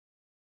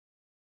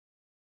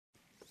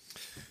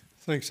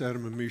Thanks,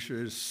 Adam and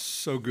Misha. It's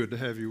so good to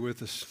have you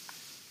with us.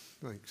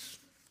 Thanks.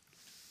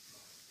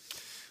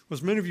 Well,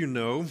 as many of you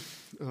know,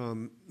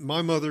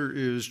 my mother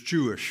is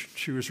Jewish.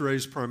 She was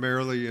raised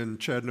primarily in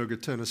Chattanooga,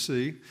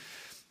 Tennessee.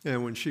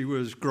 And when she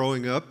was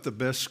growing up, the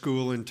best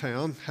school in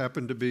town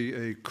happened to be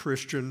a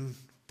Christian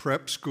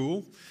prep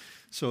school.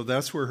 So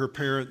that's where her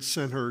parents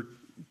sent her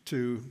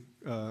to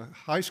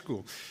high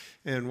school.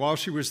 And while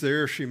she was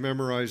there, she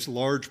memorized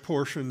large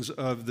portions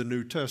of the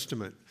New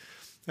Testament.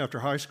 After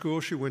high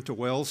school, she went to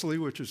Wellesley,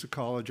 which is a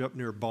college up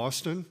near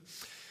Boston.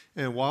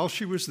 And while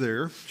she was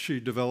there, she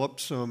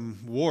developed some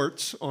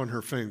warts on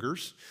her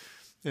fingers.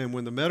 And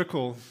when the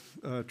medical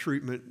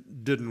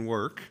treatment didn't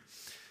work,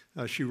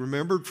 she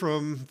remembered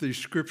from the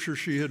scripture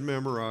she had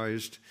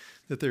memorized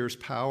that there is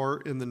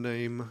power in the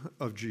name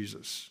of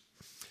Jesus.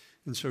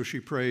 And so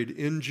she prayed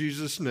in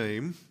Jesus'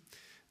 name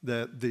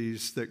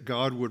that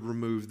God would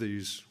remove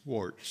these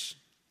warts.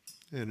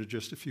 And in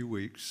just a few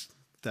weeks,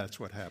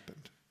 that's what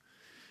happened.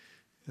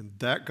 And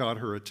that got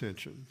her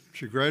attention.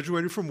 She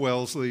graduated from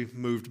Wellesley,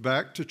 moved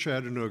back to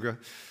Chattanooga.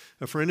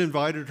 A friend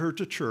invited her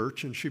to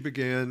church, and she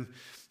began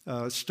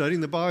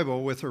studying the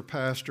Bible with her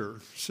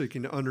pastor,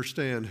 seeking to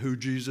understand who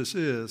Jesus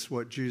is,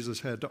 what Jesus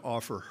had to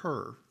offer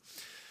her.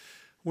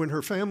 When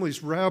her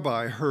family's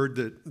rabbi heard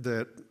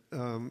that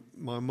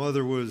my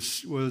mother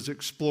was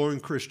exploring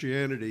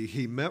Christianity,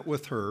 he met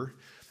with her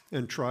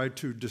and tried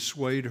to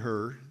dissuade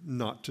her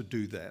not to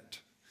do that.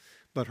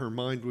 But her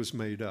mind was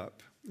made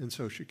up. And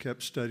so she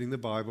kept studying the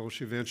Bible.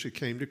 She eventually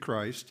came to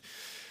Christ,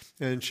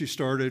 and she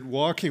started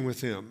walking with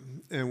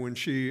him. And when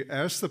she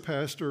asked the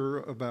pastor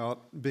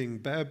about being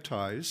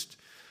baptized,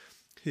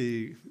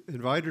 he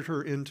invited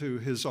her into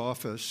his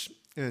office,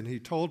 and he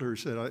told her,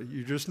 he said,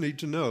 you just need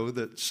to know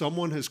that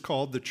someone has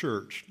called the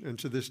church. And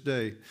to this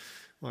day,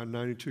 my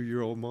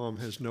 92-year-old mom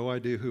has no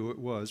idea who it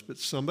was, but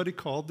somebody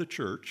called the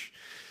church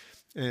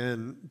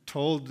and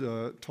told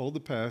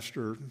the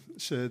pastor,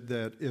 said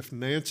that if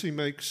Nancy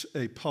makes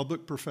a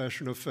public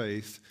profession of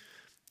faith,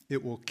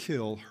 it will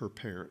kill her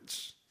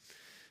parents.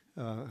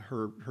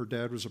 Her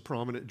dad was a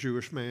prominent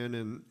Jewish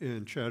man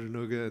in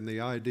Chattanooga, and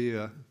the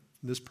idea,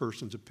 in this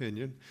person's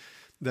opinion,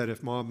 that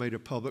if mom made a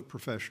public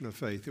profession of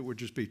faith, it would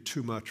just be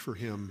too much for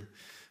him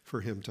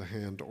to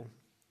handle.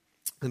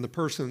 And the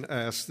person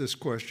asked this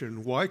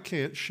question, why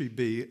can't she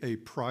be a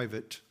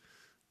private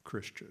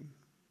Christian?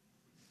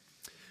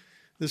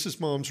 This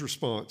is mom's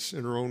response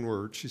in her own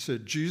words. She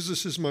said,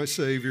 Jesus is my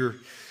Savior,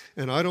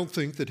 and I don't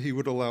think that he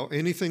would allow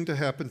anything to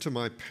happen to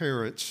my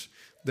parents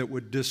that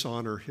would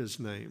dishonor his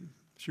name.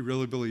 She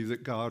really believed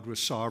that God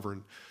was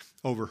sovereign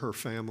over her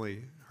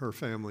family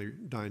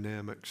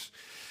dynamics.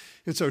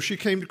 And so she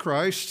came to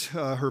Christ.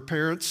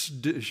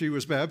 She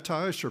was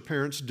baptized. Her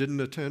parents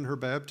didn't attend her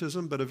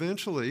baptism, but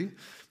eventually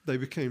they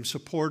became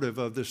supportive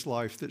of this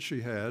life that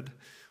she had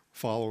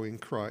following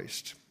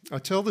Christ. I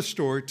tell this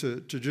story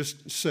to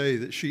just say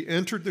that she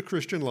entered the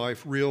Christian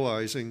life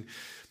realizing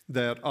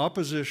that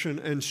opposition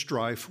and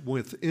strife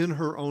within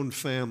her own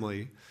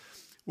family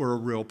were a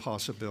real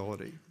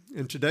possibility.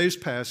 In today's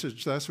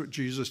passage, that's what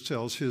Jesus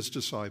tells his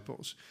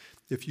disciples.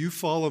 If you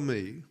follow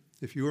me,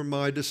 if you are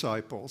my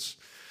disciples,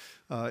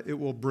 it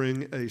will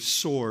bring a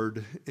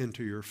sword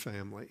into your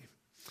family.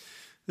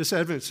 This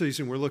Advent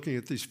season, we're looking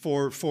at these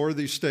four of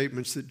these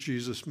statements that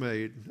Jesus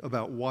made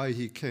about why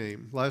he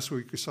came. Last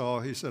week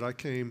he said, I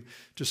came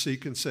to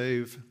seek and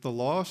save the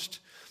lost.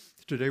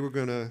 Today we're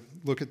going to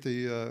look at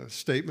the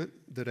statement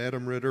that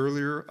Adam read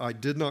earlier. I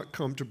did not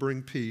come to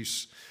bring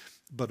peace,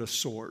 but a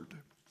sword.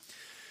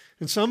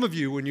 And some of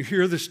you, when you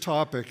hear this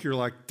topic, you're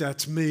like,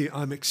 that's me,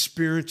 I'm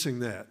experiencing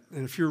that.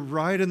 And if you're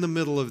right in the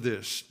middle of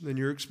this, then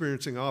you're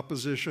experiencing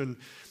opposition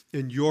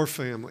in your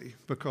family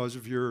because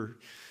of your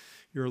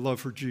love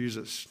for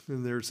Jesus,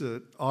 and there's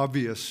an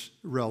obvious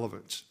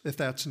relevance. If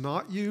that's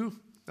not you,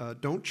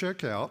 don't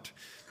check out.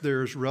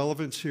 There's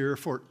relevance here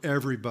for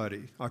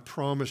everybody. I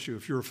promise you,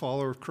 if you're a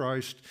follower of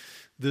Christ,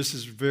 this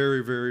is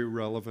very, very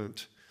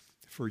relevant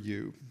for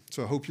you.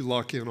 So I hope you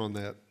lock in on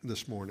that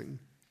this morning.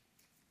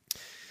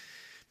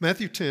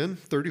 Matthew 10,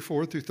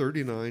 34 through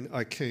 39,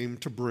 I came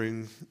to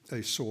bring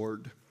a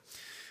sword.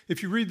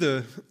 If you read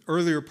the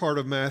earlier part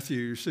of Matthew,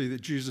 you see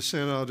that Jesus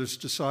sent out his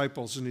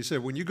disciples, and he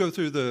said, when you go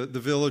through the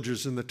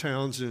villages and the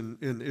towns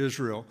in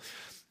Israel,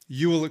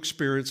 you will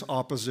experience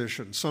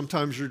opposition.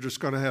 Sometimes you're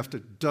just going to have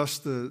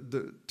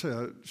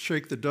to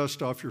shake the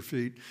dust off your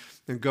feet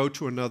and go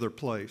to another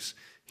place.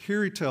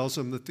 Here he tells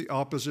them that the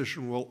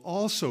opposition will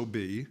also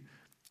be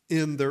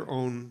in their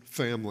own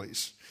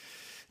families.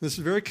 This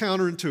is very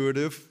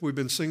counterintuitive. We've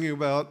been singing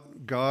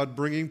about God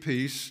bringing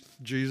peace,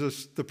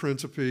 Jesus, the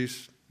Prince of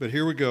Peace, but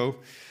here we go.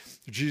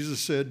 Jesus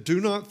said, do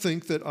not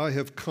think that I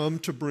have come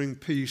to bring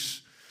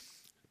peace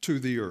to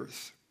the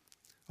earth.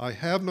 I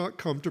have not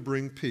come to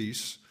bring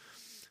peace,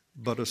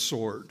 but a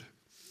sword.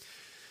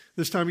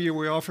 This time of year,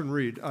 we often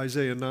read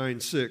Isaiah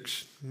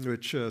 9:6,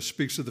 which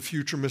speaks of the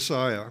future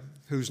Messiah,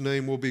 whose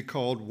name will be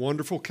called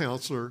Wonderful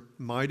Counselor,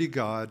 Mighty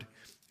God,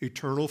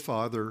 Eternal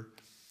Father,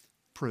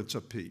 Prince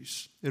of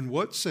Peace. In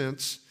what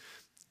sense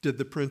did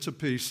the Prince of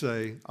Peace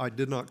say, I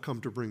did not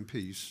come to bring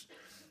peace,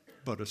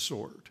 but a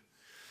sword.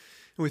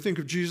 And we think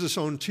of Jesus'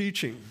 own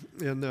teaching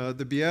in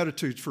the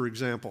Beatitudes, for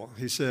example.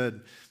 He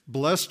said,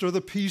 "Blessed are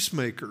the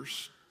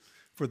peacemakers,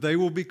 for they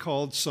will be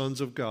called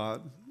sons of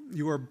God."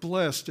 You are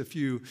blessed if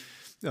you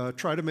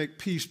try to make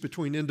peace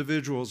between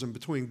individuals and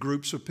between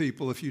groups of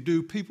people. If you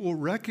do, people will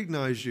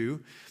recognize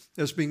you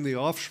as being the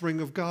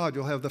offspring of God.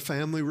 You'll have the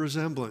family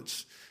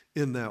resemblance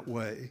in that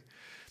way.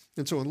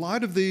 And so in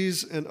light of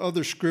these and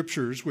other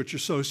scriptures which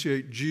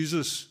associate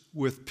Jesus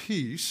with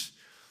peace,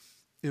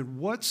 in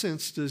what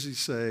sense does he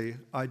say,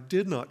 "I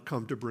did not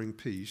come to bring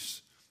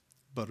peace,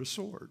 but a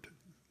sword"?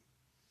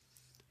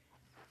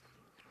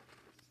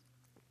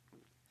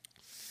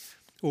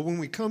 Well, when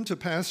we come to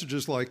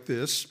passages like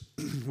this,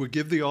 we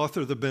give the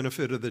author the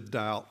benefit of the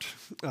doubt.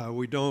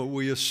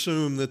 We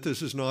assume that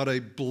this is not a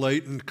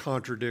blatant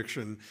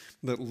contradiction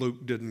that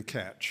Luke didn't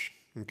catch,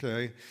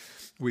 okay?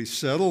 We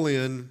settle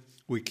in,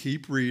 we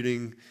keep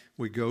reading,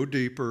 we go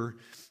deeper,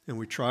 and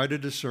we try to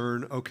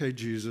discern, okay,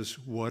 Jesus,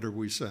 what are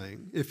we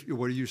saying?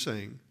 What are you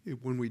saying?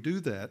 When we do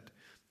that,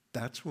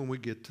 that's when we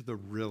get to the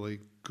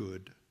really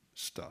good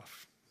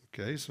stuff,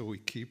 okay? So we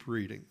keep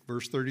reading.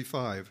 Verse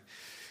 35.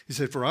 He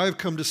said, "For I have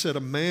come to set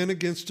a man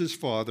against his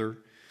father,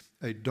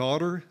 a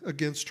daughter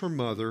against her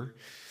mother,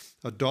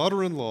 a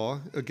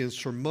daughter-in-law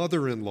against her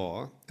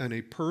mother-in-law, and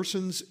a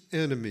person's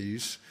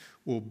enemies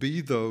will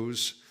be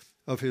those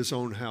of his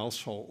own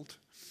household."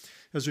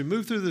 As we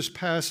move through this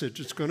passage,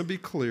 it's going to be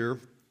clear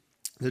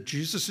that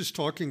Jesus is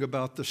talking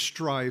about the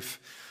strife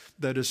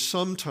that is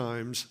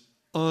sometimes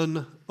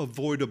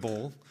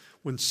unavoidable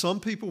when some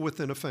people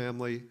within a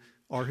family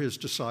are his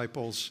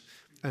disciples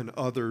and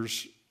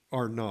others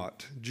are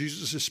not.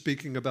 Jesus is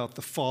speaking about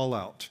the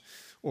fallout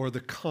or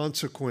the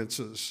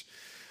consequences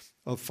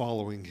of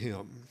following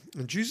him.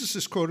 And Jesus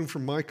is quoting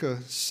from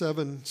Micah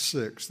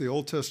 7:6, the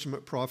Old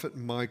Testament prophet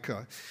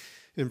Micah,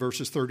 in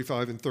verses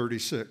 35 and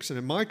 36. And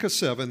in Micah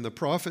 7, the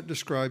prophet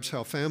describes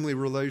how family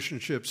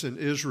relationships in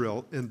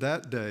Israel in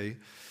that day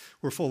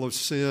were full of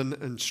sin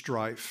and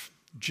strife.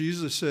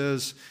 Jesus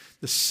says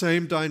the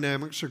same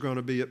dynamics are going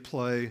to be at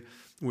play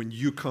when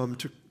you come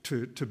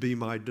to be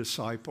my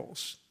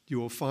disciples. You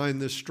will find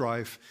this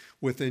strife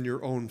within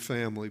your own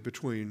family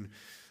between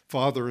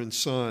father and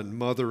son,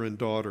 mother and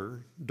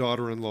daughter,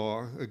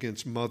 daughter-in-law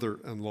against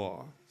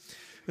mother-in-law.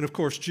 And of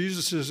course,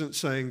 Jesus isn't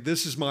saying,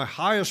 this is my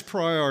highest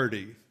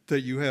priority,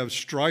 that you have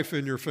strife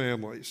in your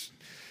families.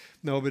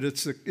 No, but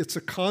it's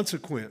a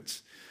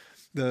consequence.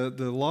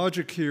 The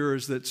logic here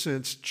is that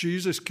since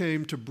Jesus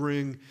came to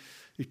bring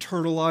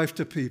eternal life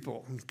to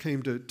people and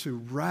came to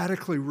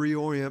radically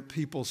reorient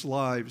people's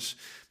lives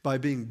by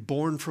being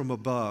born from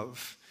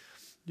above,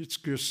 it's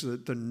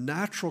just the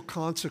natural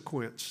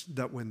consequence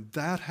that when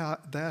that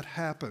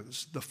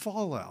happens, the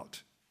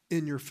fallout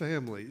in your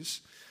families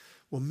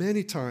will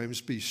many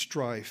times be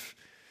strife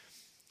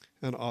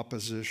and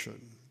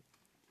opposition.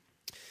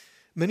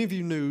 Many of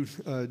you knew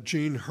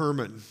Gene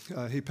Herman.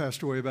 He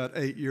passed away about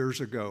 8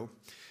 years ago.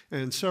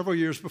 And several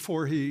years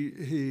before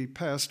he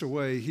passed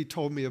away, he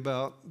told me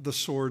about the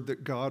sword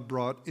that God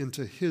brought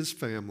into his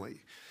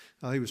family.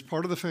 He was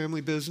part of the family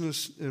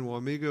business in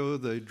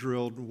Wamego. They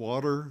drilled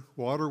water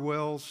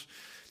wells,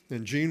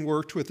 and Gene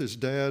worked with his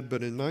dad.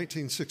 But in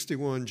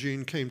 1961,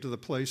 Gene came to the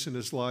place in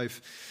his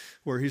life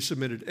where he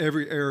submitted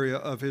every area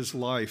of his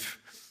life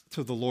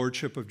to the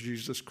lordship of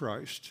Jesus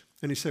Christ.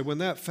 And he said when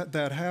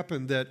that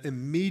happened, that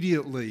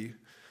immediately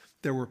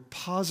there were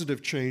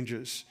positive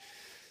changes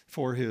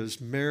for his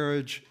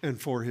marriage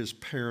and for his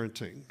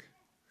parenting.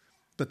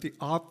 But the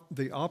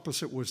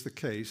opposite was the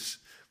case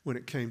when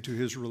it came to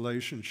his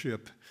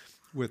relationship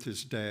with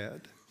his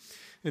dad.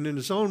 And in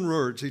his own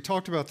words, he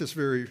talked about this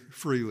very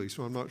freely,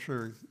 so I'm not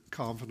sharing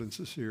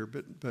confidences here,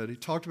 but he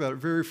talked about it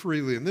very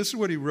freely. And this is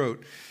what he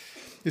wrote.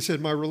 He said,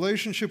 "My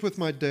relationship with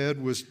my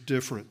dad was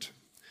different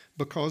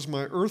because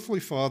my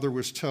earthly father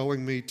was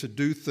telling me to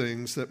do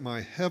things that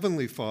my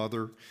heavenly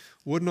father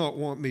would not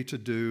want me to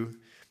do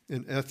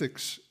in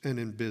ethics and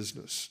in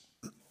business."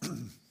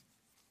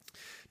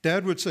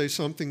 Dad would say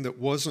something that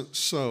wasn't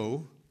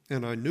so,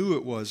 and I knew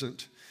it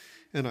wasn't,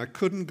 and I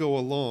couldn't go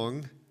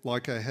along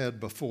like I had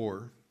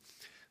before.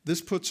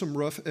 This put some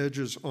rough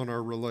edges on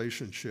our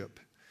relationship.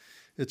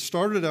 It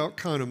started out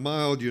kind of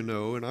mild,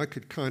 and I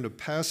could kind of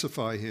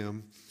pacify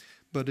him,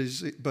 but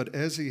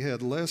as he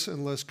had less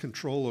and less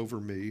control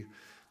over me,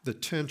 the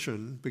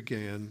tension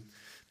began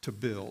to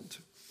build.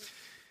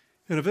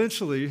 And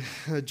eventually,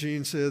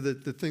 Gene said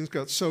that things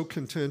got so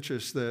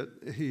contentious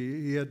that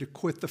he had to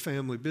quit the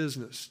family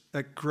business.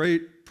 At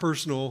great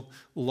personal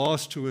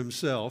loss to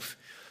himself,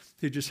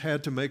 he just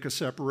had to make a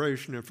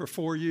separation. And for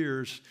 4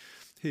 years,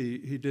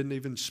 he didn't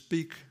even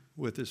speak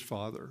with his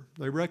father.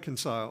 They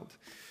reconciled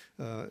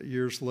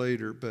years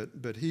later,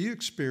 but he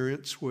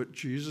experienced what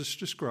Jesus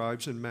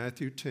describes in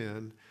Matthew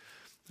 10,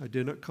 "I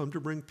did not come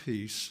to bring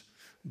peace,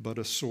 but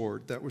a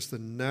sword." That was the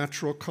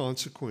natural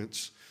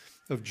consequence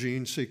of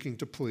Gene seeking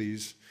to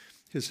please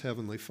his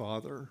heavenly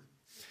Father.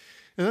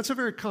 And that's a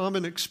very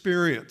common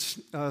experience.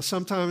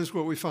 Sometimes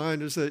what we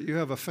find is that you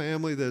have a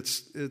family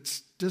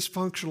it's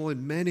dysfunctional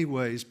in many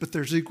ways, but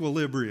there's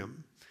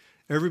equilibrium.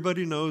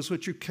 Everybody knows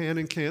what you can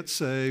and can't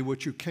say,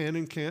 what you can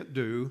and can't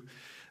do.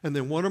 And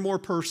then one or more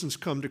persons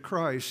come to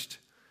Christ,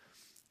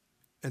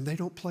 and they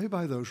don't play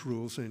by those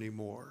rules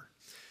anymore.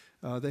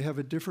 They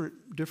have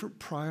different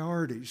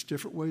priorities,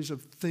 different ways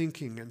of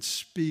thinking and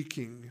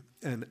speaking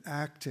and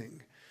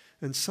acting.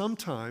 And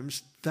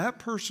sometimes that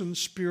person's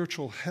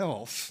spiritual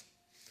health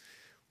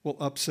will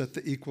upset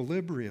the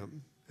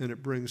equilibrium, and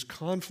it brings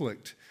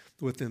conflict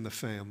within the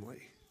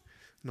family.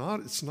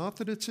 It's not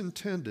that it's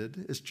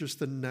intended, it's just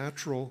the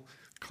natural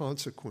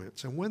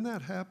consequence. And when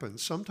that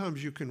happens,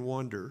 sometimes you can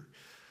wonder,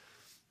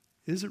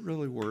 is it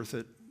really worth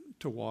it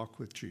to walk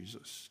with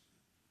Jesus?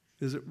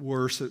 Is it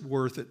worth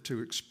it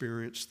to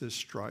experience this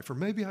strife? Or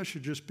maybe I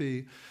should just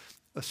be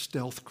a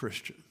stealth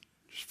Christian,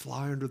 just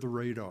fly under the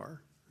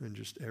radar, and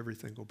just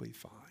everything will be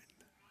fine.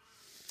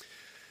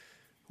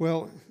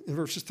 Well, in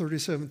verses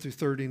 37 through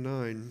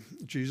 39,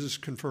 Jesus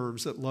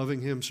confirms that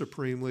loving him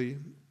supremely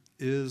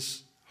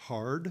is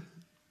hard,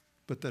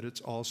 but that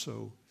it's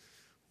also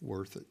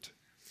worth it.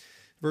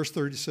 Verse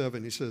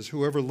 37, he says,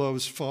 "Whoever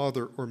loves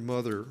father or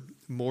mother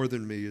more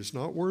than me is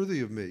not worthy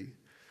of me.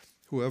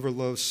 Whoever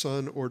loves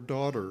son or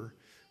daughter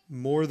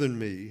more than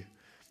me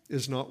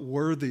is not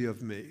worthy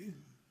of me."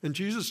 And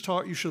Jesus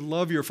taught you should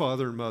love your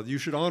father and mother. You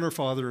should honor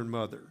father and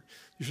mother.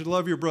 You should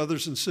love your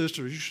brothers and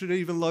sisters. You should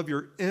even love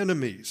your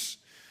enemies.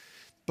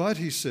 But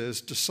he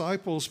says,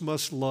 disciples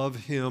must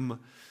love him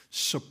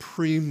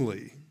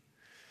supremely.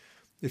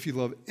 If you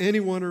love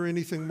anyone or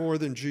anything more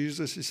than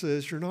Jesus, he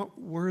says, you're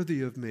not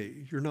worthy of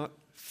me. You're not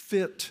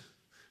fit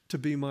to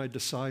be my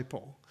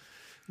disciple.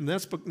 And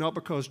that's not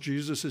because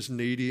Jesus is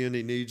needy and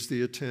he needs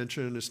the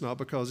attention. It's not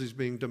because he's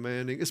being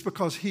demanding. It's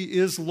because he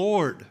is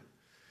Lord.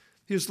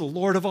 He is the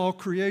Lord of all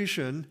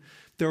creation.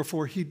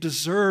 Therefore, he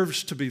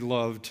deserves to be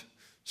loved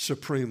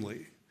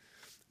supremely.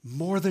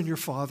 More than your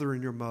father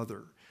and your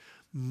mother.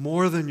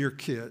 More than your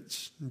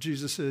kids. And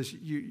Jesus says,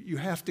 you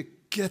have to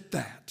get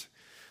that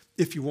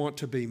if you want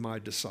to be my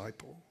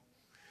disciple.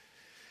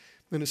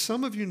 And as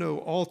some of you know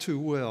all too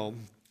well,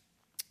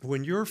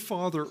 when your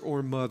father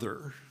or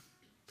mother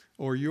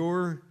or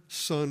your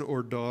son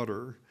or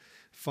daughter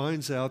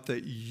finds out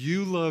that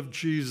you love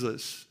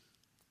Jesus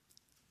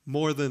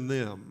more than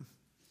them,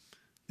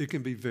 it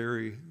can be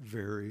very,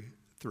 very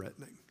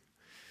threatening.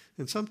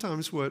 And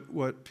sometimes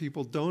what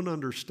people don't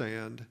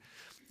understand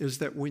is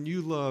that when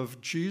you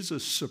love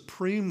Jesus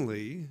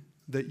supremely,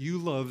 that you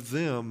love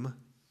them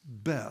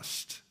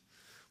best.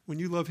 When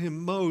you love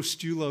him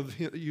most, you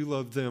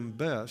love them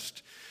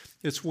best.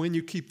 It's when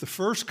you keep the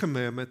first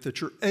commandment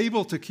that you're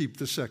able to keep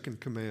the second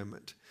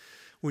commandment.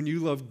 When you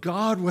love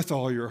God with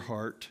all your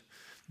heart,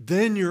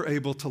 then you're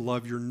able to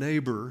love your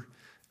neighbor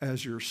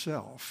as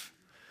yourself.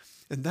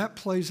 And that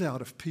plays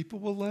out. If people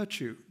will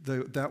let you,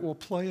 that will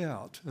play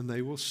out, and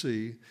they will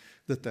see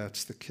that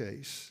that's the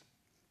case.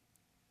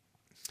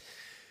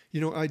 You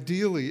know,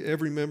 ideally,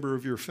 every member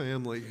of your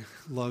family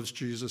loves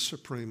Jesus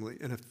supremely.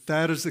 And if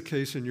that is the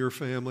case in your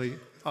family,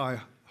 I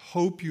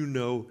hope you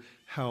know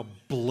how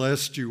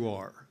blessed you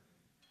are.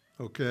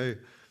 Okay?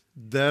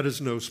 That is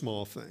no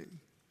small thing.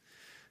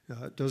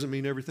 It doesn't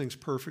mean everything's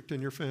perfect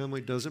in your family.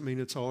 Doesn't mean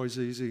it's always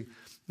easy.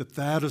 But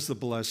that is the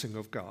blessing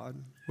of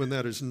God. When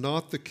that is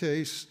not the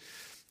case,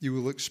 you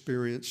will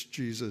experience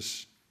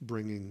Jesus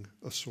bringing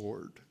a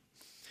sword.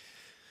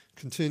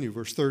 Continue,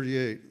 verse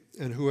 38.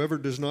 "And whoever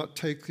does not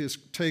take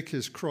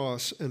his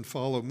cross and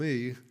follow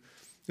me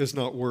is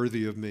not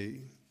worthy of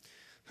me.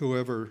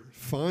 Whoever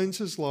finds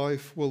his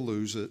life will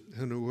lose it,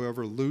 and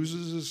whoever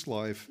loses his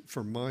life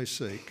for my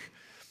sake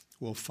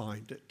will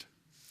find it."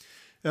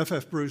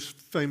 F.F. Bruce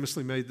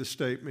famously made the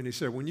statement. He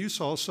said, when you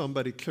saw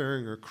somebody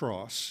carrying a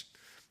cross,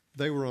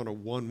 they were on a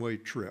one-way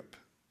trip.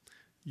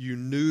 You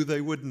knew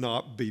they would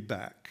not be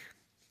back.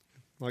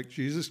 Like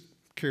Jesus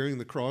carrying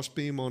the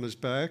crossbeam on his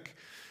back,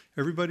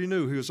 everybody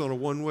knew he was on a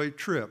one-way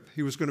trip.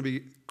 He was going to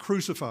be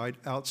crucified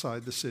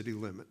outside the city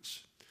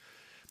limits.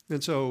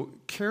 And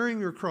so carrying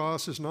your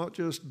cross is not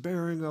just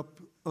bearing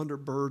up under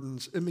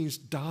burdens. It means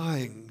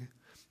dying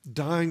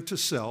to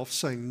self,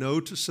 saying no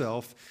to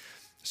self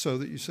so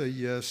that you say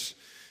yes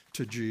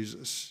to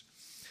Jesus.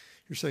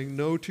 You're saying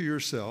no to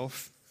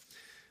yourself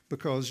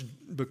because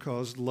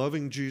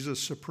loving Jesus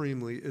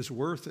supremely is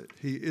worth it.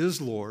 He is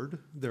Lord,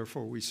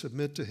 therefore we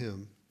submit to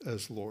him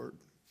as Lord.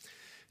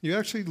 You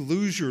actually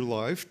lose your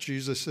life,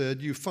 Jesus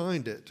said, you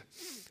find it.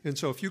 And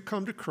so if you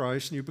come to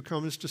Christ and you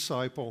become his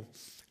disciple,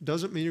 it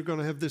doesn't mean you're going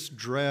to have this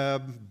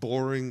drab,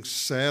 boring,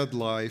 sad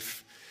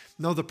life.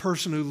 No, the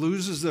person who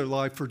loses their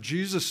life for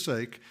Jesus'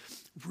 sake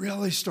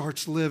really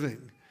starts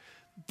living.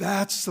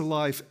 That's the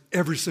life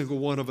every single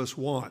one of us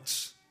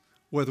wants,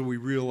 whether we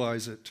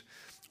realize it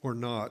or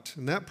not.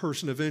 And that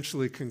person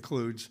eventually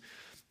concludes,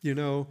 you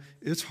know,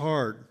 it's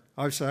hard.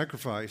 I've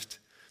sacrificed,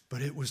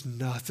 but it was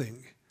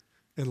nothing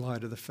in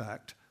light of the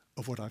fact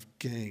of what I've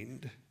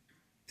gained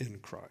in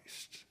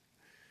Christ.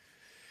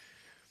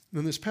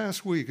 And this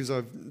past week, as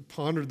I've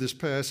pondered this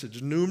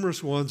passage,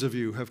 numerous ones of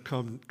you have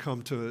come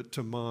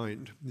to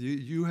mind.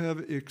 You have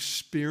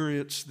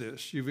experienced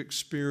this. You've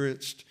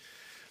experienced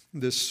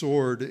this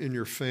sword in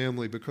your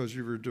family because of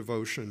your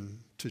devotion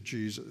to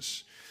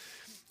Jesus.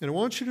 And I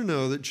want you to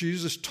know that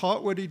Jesus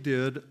taught what he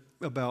did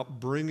about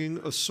bringing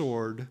a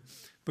sword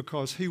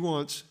because he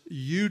wants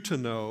you to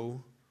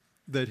know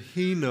that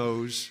he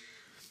knows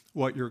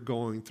what you're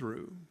going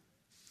through.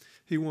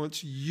 He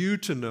wants you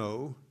to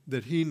know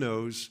that he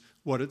knows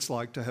what it's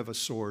like to have a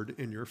sword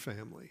in your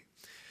family.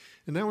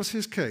 And that was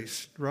his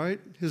case, right?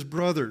 His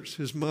brothers,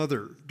 his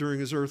mother, during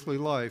his earthly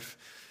life,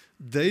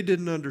 they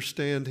didn't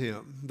understand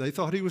him. They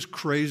thought he was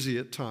crazy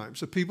at times.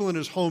 The people in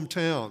his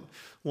hometown,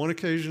 one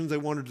occasion they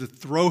wanted to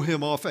throw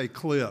him off a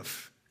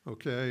cliff,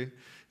 okay?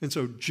 And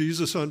so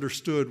Jesus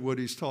understood what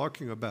he's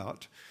talking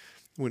about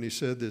when he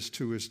said this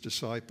to his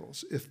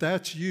disciples. If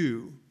that's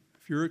you,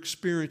 if you're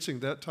experiencing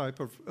that type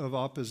of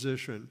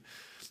opposition,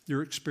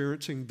 you're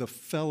experiencing the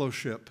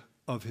fellowship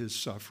of his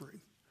suffering.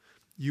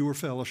 You are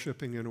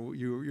fellowshipping and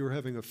you're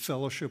having a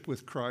fellowship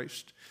with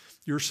Christ.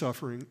 Your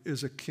suffering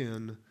is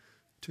akin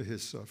to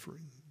his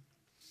suffering.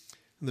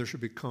 And there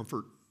should be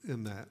comfort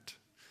in that.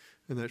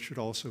 And that should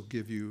also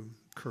give you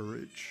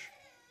courage.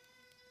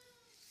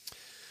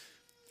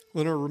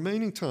 Well, in our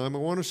remaining time, I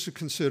want us to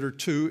consider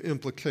two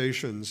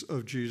implications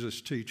of Jesus'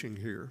 teaching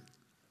here.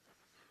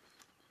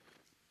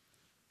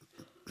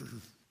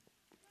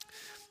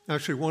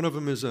 Actually, one of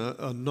them is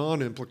a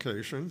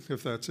non-implication,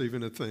 if that's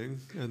even a thing,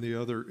 and the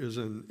other is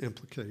an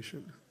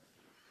implication.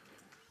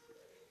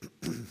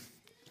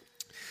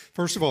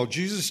 First of all,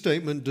 Jesus'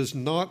 statement does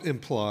not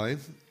imply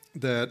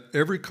that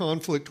every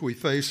conflict we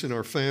face in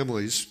our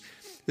families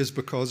is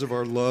because of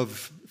our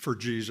love for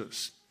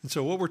Jesus. And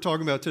so what we're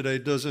talking about today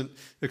doesn't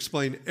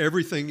explain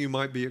everything you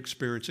might be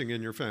experiencing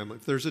in your family.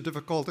 If there's a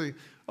difficulty,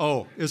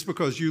 it's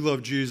because you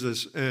love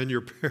Jesus and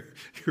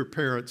your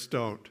parents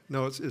don't.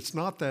 No, it's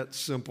not that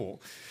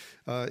simple.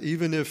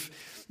 Even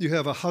if you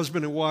have a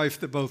husband and wife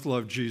that both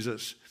love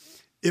Jesus,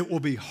 it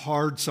will be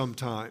hard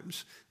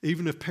sometimes.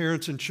 Even if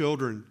parents and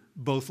children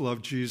both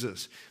love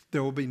Jesus,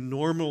 there will be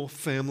normal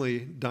family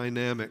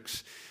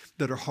dynamics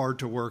that are hard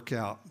to work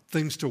out,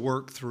 things to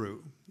work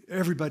through.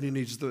 Everybody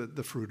needs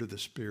the fruit of the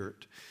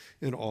Spirit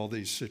in all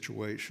these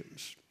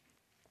situations.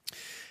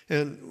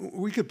 And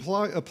we could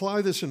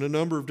apply this in a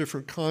number of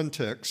different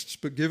contexts,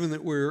 but given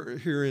that we're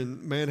here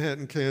in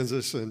Manhattan,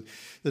 Kansas, and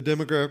the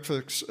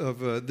demographics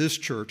of this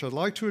church, I'd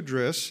like to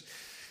address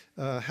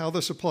how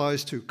this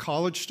applies to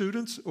college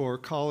students or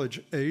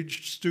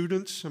college-aged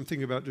students. I'm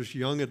thinking about just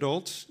young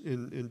adults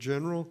in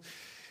general,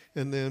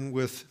 and then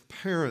with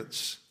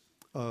parents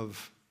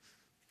of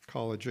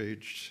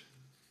college-aged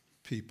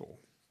people.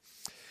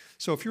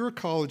 So if you're a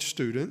college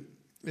student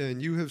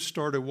and you have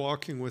started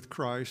walking with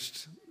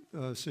Christ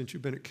since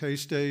you've been at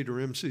K-State or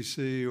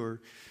MCC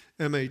or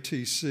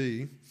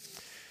MATC,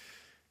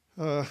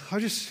 I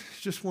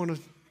just want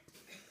to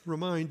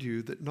remind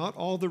you that not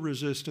all the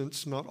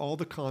resistance, not all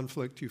the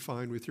conflict you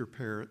find with your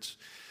parents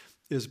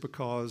is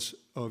because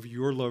of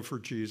your love for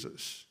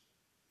Jesus.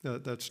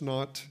 That's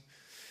not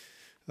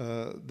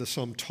the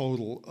sum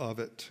total of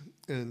it.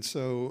 And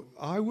so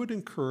I would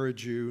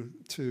encourage you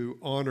to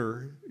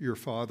honor your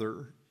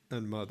father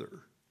and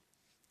mother.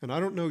 And I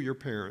don't know your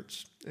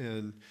parents,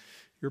 and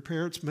your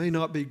parents may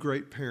not be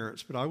great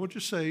parents, but I will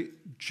just say,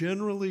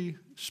 generally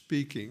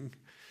speaking,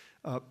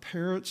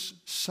 parents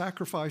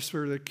sacrifice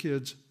for their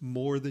kids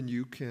more than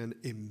you can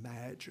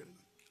imagine.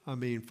 I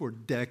mean, for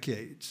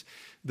decades.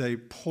 They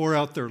pour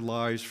out their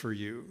lives for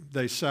you.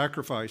 They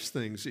sacrifice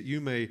things that you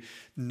may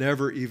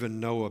never even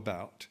know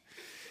about.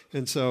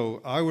 And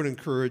so I would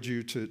encourage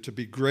you to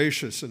be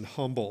gracious and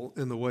humble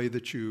in the way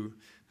that you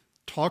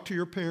talk to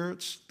your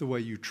parents, the way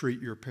you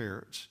treat your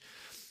parents.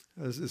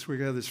 As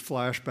we have these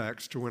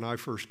flashbacks to when I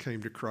first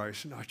came to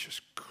Christ, and I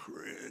just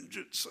cringe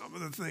at some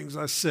of the things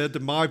I said to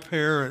my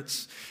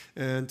parents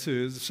and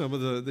to some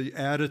of the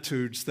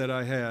attitudes that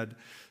I had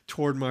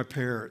toward my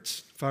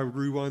parents. If I would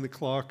rewind the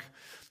clock,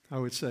 I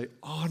would say,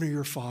 honor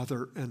your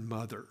father and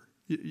mother.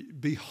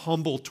 Be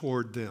humble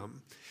toward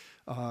them.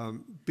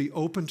 Be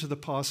open to the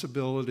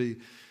possibility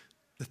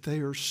that they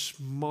are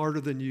smarter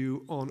than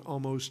you on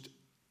almost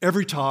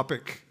every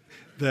topic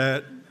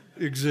that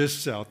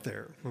exists out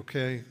there,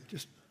 okay?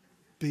 Just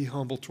be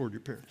humble toward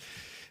your parents.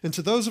 And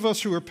to those of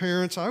us who are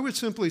parents, I would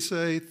simply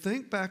say,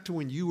 think back to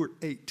when you were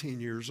 18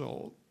 years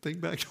old.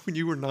 Think back to when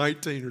you were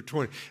 19 or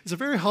 20. It's a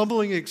very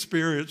humbling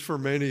experience for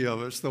many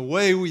of us, the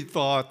way we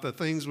thought, the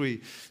things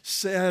we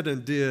said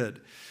and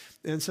did.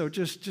 And so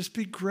just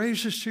be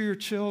gracious to your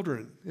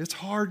children. It's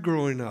hard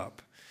growing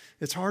up.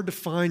 It's hard to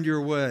find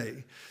your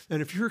way.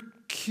 And if your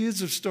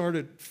kids have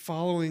started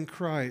following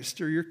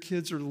Christ or your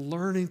kids are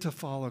learning to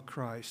follow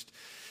Christ,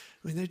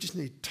 I mean, they just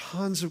need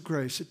tons of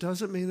grace. It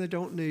doesn't mean they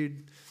don't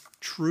need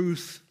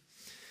truth,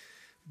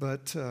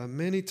 but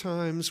many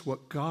times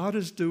what God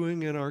is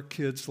doing in our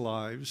kids'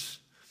 lives,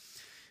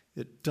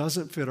 it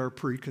doesn't fit our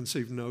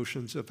preconceived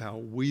notions of how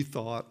we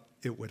thought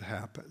it would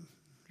happen.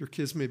 Your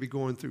kids may be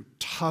going through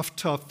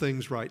tough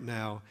things right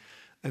now,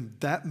 and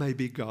that may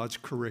be God's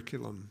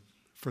curriculum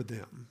for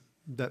them.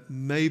 That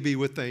may be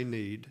what they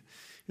need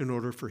in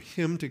order for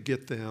Him to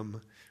get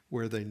them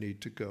where they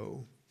need to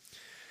go.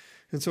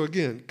 And so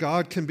again,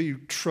 God can be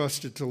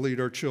trusted to lead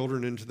our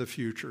children into the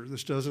future.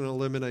 This doesn't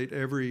eliminate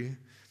every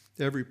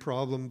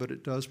problem, but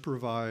it does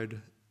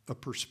provide a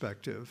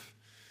perspective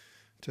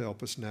to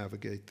help us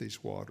navigate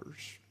these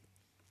waters.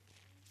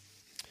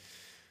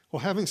 Well,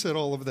 having said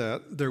all of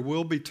that, there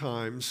will be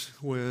times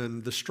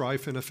when the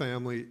strife in a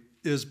family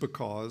is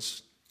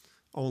because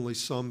only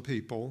some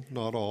people,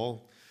 not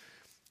all,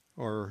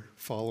 are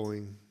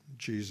following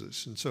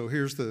Jesus. And so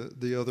here's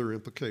the other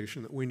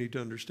implication that we need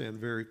to understand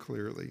very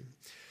clearly.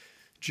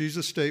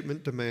 Jesus'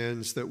 statement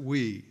demands that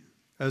we,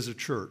 as a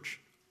church,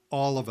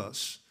 all of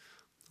us,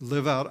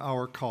 live out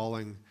our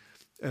calling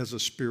as a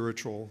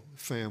spiritual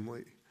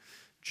family.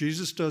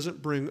 Jesus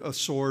doesn't bring a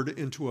sword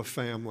into a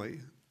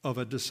family of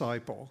a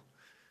disciple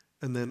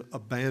and then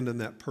abandon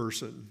that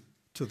person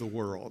to the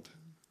world.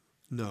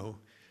 No,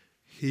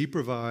 he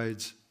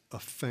provides a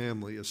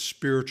family, a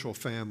spiritual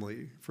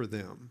family for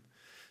them.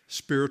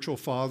 Spiritual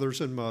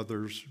fathers and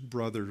mothers,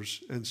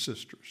 brothers and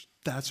sisters.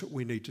 That's what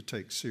we need to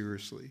take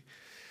seriously.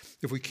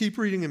 If we keep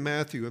reading in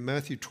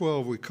Matthew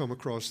 12, we come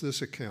across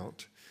this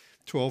account,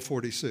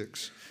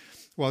 12:46.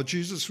 While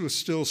Jesus was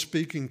still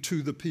speaking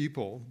to the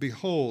people,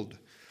 behold,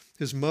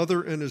 his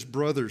mother and his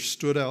brothers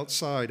stood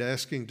outside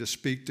asking to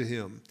speak to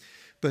him.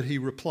 But he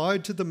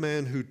replied to the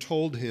man who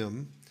told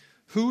him,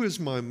 "Who is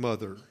my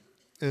mother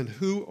and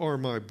who are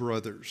my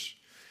brothers?"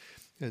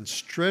 And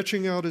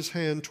stretching out his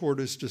hand toward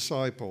his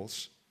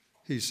disciples,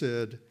 he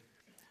said,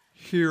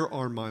 "Here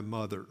are my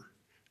mother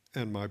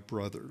and my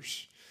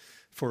brothers.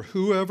 For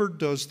whoever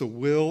does the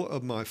will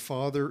of my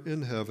Father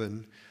in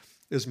heaven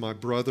is my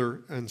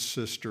brother and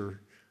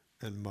sister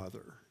and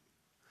mother."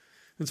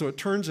 And so it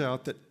turns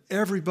out that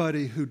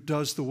everybody who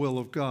does the will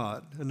of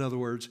God, in other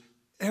words,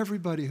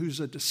 everybody who's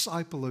a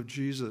disciple of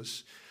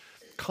Jesus,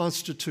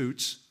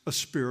 constitutes a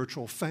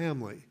spiritual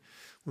family.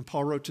 When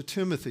Paul wrote to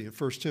Timothy in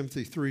 1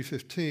 Timothy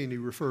 3:15, he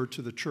referred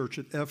to the church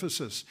at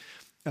Ephesus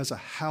as a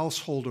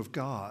household of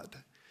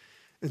God.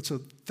 And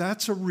so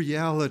that's a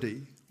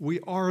reality. We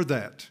are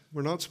that.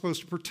 We're not supposed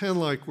to pretend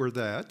like we're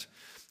that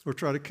or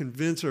try to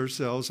convince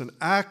ourselves and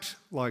act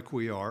like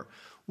we are.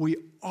 We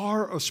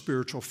are a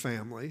spiritual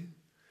family.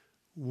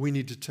 We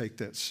need to take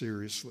that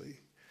seriously.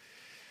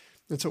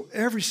 And so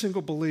every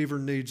single believer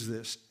needs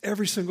this.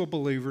 Every single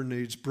believer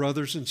needs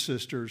brothers and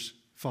sisters,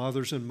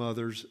 fathers and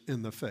mothers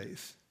in the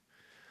faith.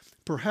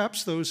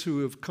 Perhaps those who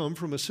have come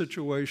from a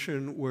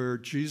situation where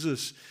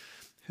Jesus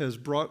has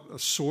brought a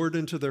sword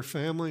into their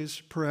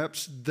families,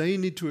 perhaps they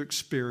need to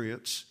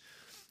experience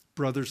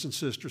brothers and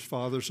sisters,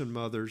 fathers and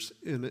mothers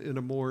in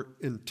a more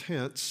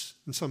intense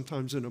and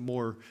sometimes in a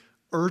more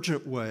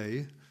urgent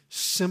way,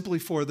 simply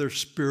for their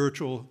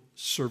spiritual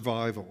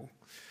survival.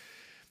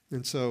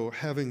 And so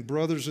having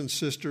brothers and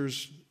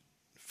sisters,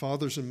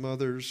 fathers and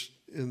mothers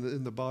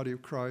in the body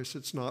of Christ,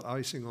 it's not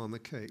icing on the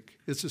cake.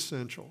 It's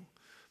essential.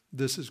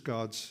 This is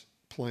God's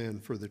plan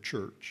for the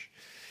church.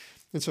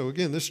 And so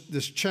again,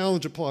 this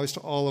challenge applies to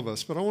all of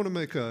us, but I want to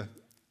make a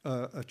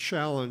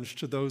challenge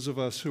to those of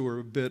us who are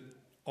a bit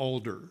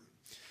older.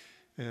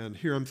 And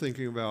here I'm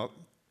thinking about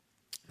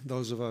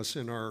those of us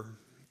in our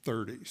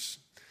 30s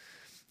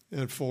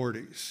and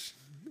 40s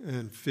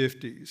and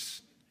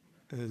 50s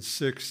and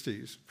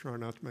 60s, try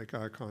not to make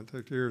eye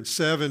contact here, and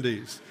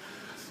 70s,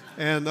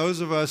 and those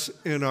of us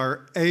in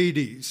our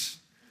 80s.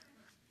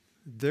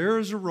 There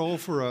is a role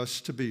for us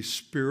to be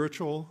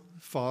spiritual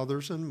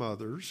fathers and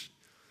mothers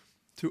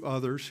to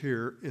others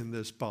here in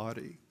this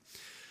body.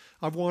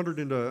 I've wandered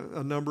into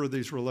a number of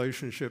these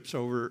relationships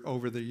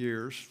over the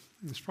years.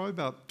 It's probably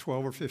about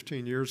 12 or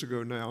 15 years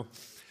ago now.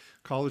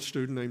 A college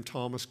student named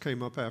Thomas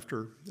came up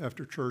after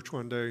church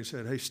one day and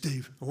said, "Hey,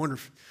 Steve, I wonder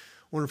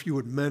if you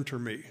would mentor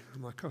me."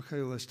 I'm like,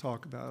 "Okay, let's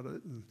talk about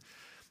it." And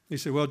he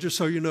said, "Well, just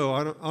so you know,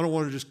 I don't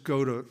want to just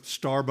go to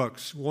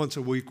Starbucks once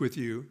a week with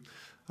you.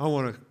 I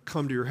want to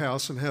come to your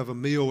house and have a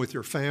meal with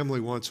your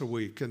family once a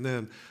week, and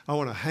then I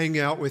want to hang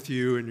out with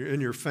you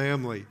and your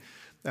family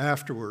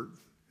afterward."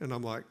 And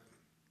I'm like,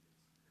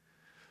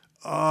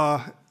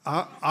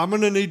 I'm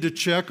going to need to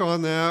check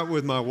on that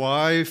with my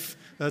wife.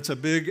 That's a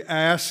big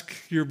ask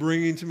you're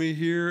bringing to me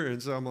here.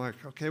 And so I'm like,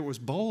 okay, it was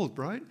bold,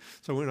 right?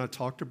 So when I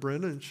talked to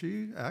Brenda, and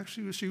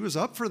she was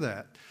up for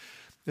that.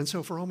 And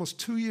so for almost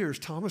 2 years,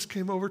 Thomas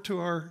came over to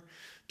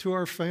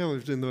our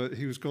family.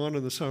 He was gone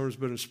in the summers,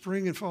 but in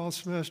spring and fall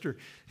semester,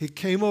 he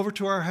came over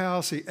to our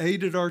house. He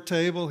ate at our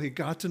table. He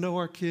got to know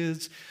our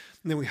kids.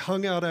 And then we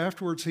hung out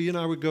afterwards. He and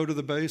I would go to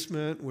the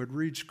basement, and we'd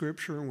read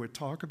scripture, and we'd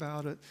talk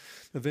about it.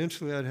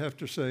 Eventually, I'd have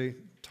to say,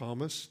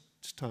 "Thomas,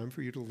 it's time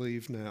for you to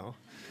leave now.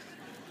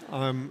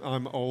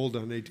 I'm old.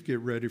 I need to get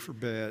ready for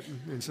bed."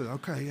 And he said,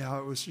 "Okay, yeah,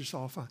 it was just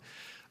all fine."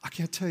 I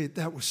can't tell you,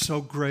 that was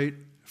so great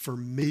for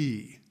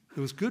me. It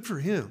was good for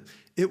him.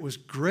 It was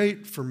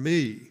great for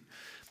me.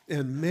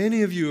 And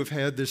many of you have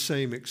had this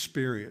same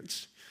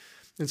experience.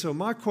 And so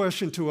my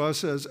question to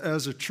us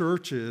as a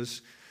church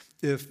is,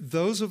 if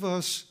those of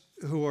us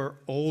who are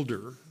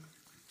older,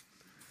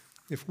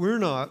 if we're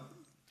not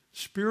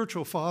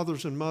spiritual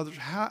fathers and mothers,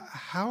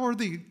 how are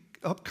the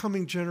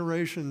upcoming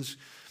generations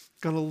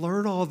going to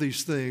learn all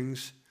these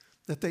things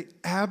that they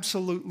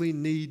absolutely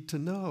need to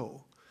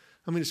know.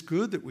 I mean, it's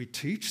good that we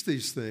teach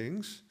these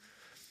things,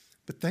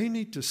 but they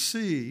need to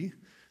see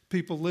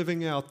people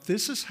living out,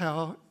 this is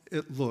how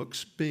it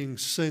looks being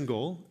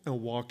single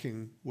and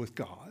walking with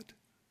God.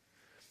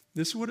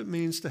 This is what it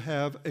means to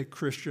have a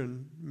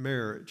Christian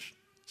marriage.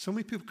 So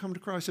many people come to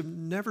Christ have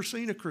never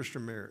seen a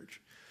Christian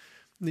marriage.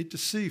 Need to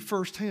see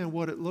firsthand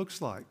what it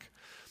looks like.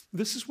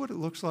 This is what it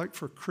looks like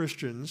for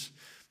Christians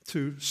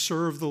to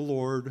serve the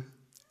Lord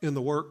in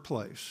the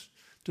workplace,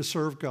 to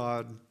serve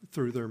God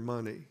through their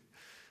money.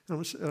 And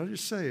I'll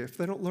just say, if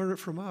they don't learn it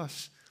from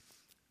us,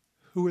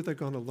 who are they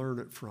going to learn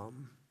it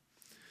from?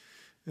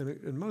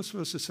 And most of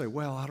us would say,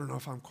 well, I don't know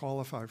if I'm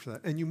qualified for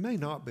that. And you may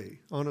not be.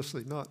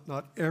 Honestly,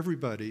 not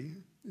everybody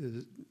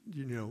is,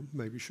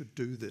 maybe should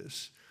do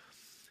this.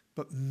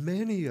 But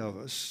many of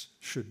us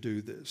should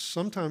do this.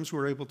 Sometimes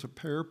we're able to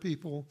pair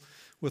people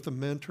with a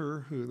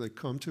mentor who they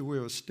come to. We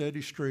have a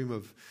steady stream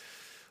of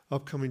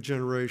upcoming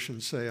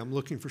generations say, I'm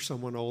looking for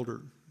someone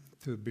older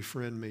to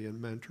befriend me and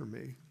mentor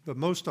me. But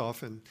most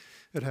often,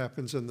 it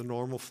happens in the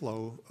normal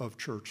flow of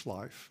church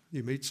life.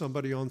 You meet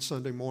somebody on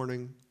Sunday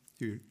morning,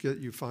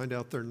 you find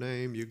out their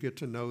name, you get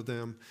to know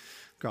them.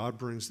 God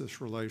brings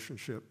this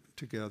relationship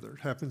together.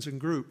 It happens in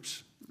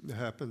groups. It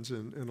happens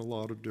in a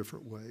lot of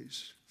different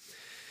ways.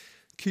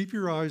 Keep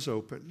your eyes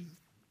open.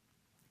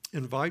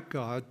 Invite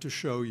God to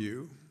show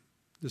you,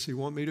 does he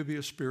want me to be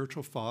a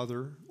spiritual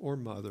father or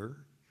mother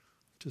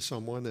to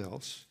someone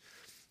else?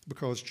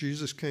 Because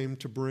Jesus came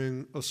to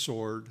bring a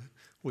sword,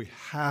 we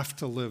have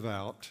to live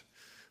out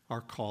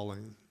our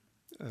calling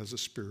as a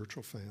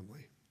spiritual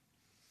family.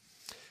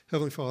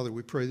 Heavenly Father,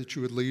 we pray that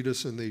you would lead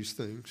us in these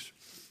things.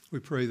 We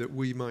pray that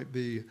we might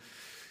be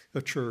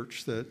a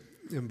church that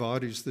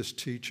embodies this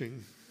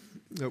teaching,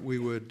 that we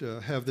would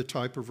have the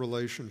type of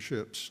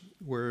relationships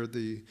where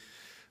the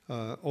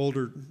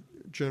older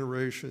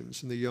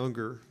generations and the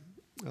younger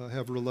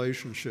have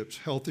relationships,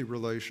 healthy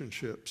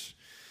relationships,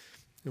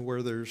 and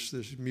where there's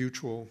this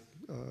mutual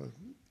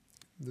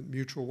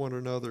one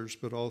another's,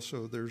 but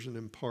also there's an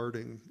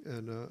imparting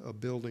and a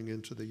building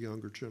into the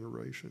younger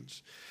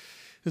generations.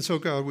 And so,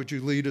 God, would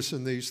you lead us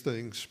in these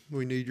things?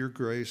 We need your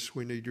grace,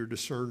 we need your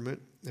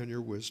discernment and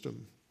your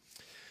wisdom.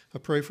 I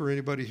pray for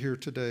anybody here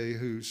today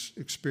who's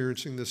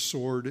experiencing this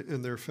sword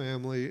in their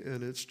family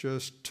and it's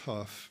just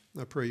tough.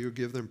 I pray you would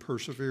give them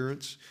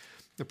perseverance.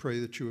 I pray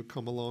that you would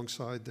come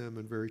alongside them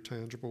in very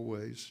tangible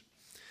ways.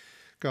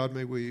 God,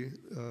 may we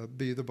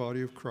be the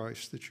body of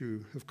Christ that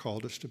you have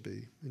called us to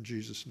be. In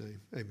Jesus' name,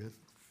 amen.